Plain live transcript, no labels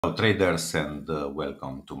Hello traders, and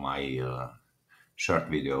welcome to my short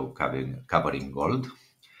video covering gold.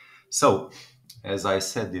 So, as I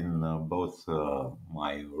said in both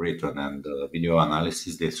my written and video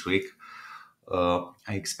analysis this week, I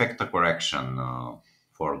expect a correction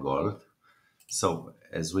for gold. So,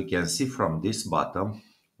 as we can see from this bottom,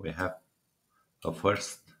 we have a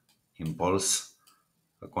first impulse,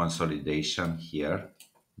 a consolidation here,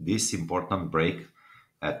 this important break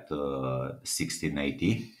at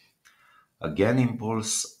 1680. Again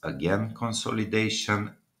impulse, again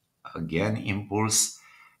consolidation, again impulse,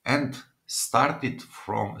 and starting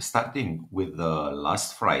with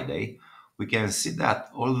last Friday, we can see that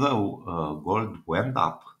although gold went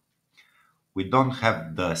up, we don't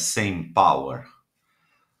have the same power.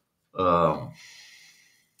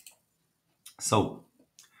 So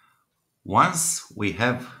once we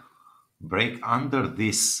have break under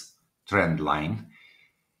this trend line,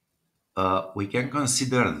 we can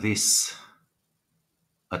consider this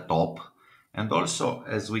a top. And also,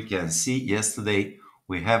 as we can see yesterday,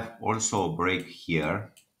 we have also a break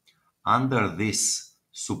here under this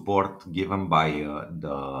support given by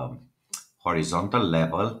the horizontal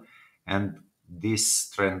level and this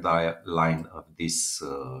trend line of this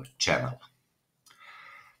channel.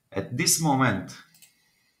 At this moment,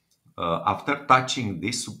 after touching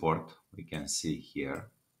this support, we can see here,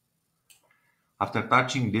 after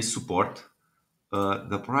touching this support,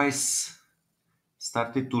 the price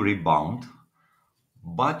started to rebound,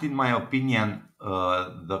 but in my opinion,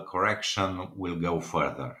 the correction will go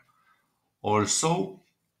further. Also,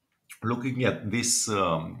 looking at this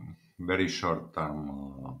very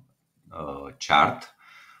short-term chart,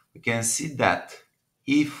 we can see that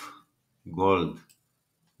if gold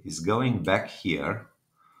is going back here,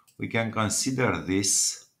 we can consider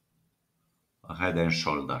this a head and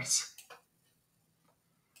shoulders.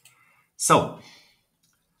 So,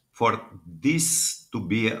 for this to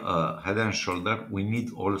be a head and shoulder, we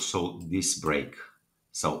need also this break.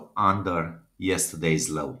 So under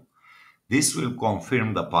yesterday's low. This will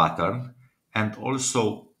confirm the pattern and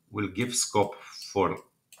also will give scope for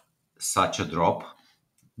such a drop.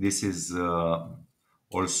 This is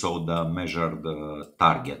also the measured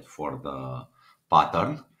target for the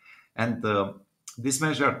pattern. And this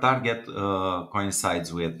measured target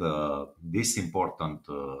coincides with this important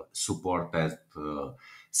support at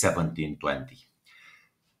 1720.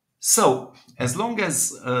 So, as long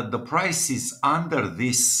as the price is under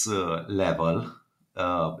this level,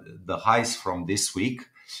 the highs from this week,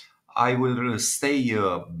 I will stay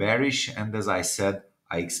bearish, and as I said,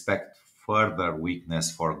 I expect further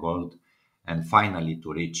weakness for gold and finally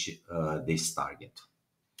to reach this target.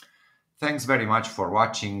 Thanks very much for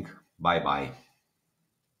watching. Bye bye.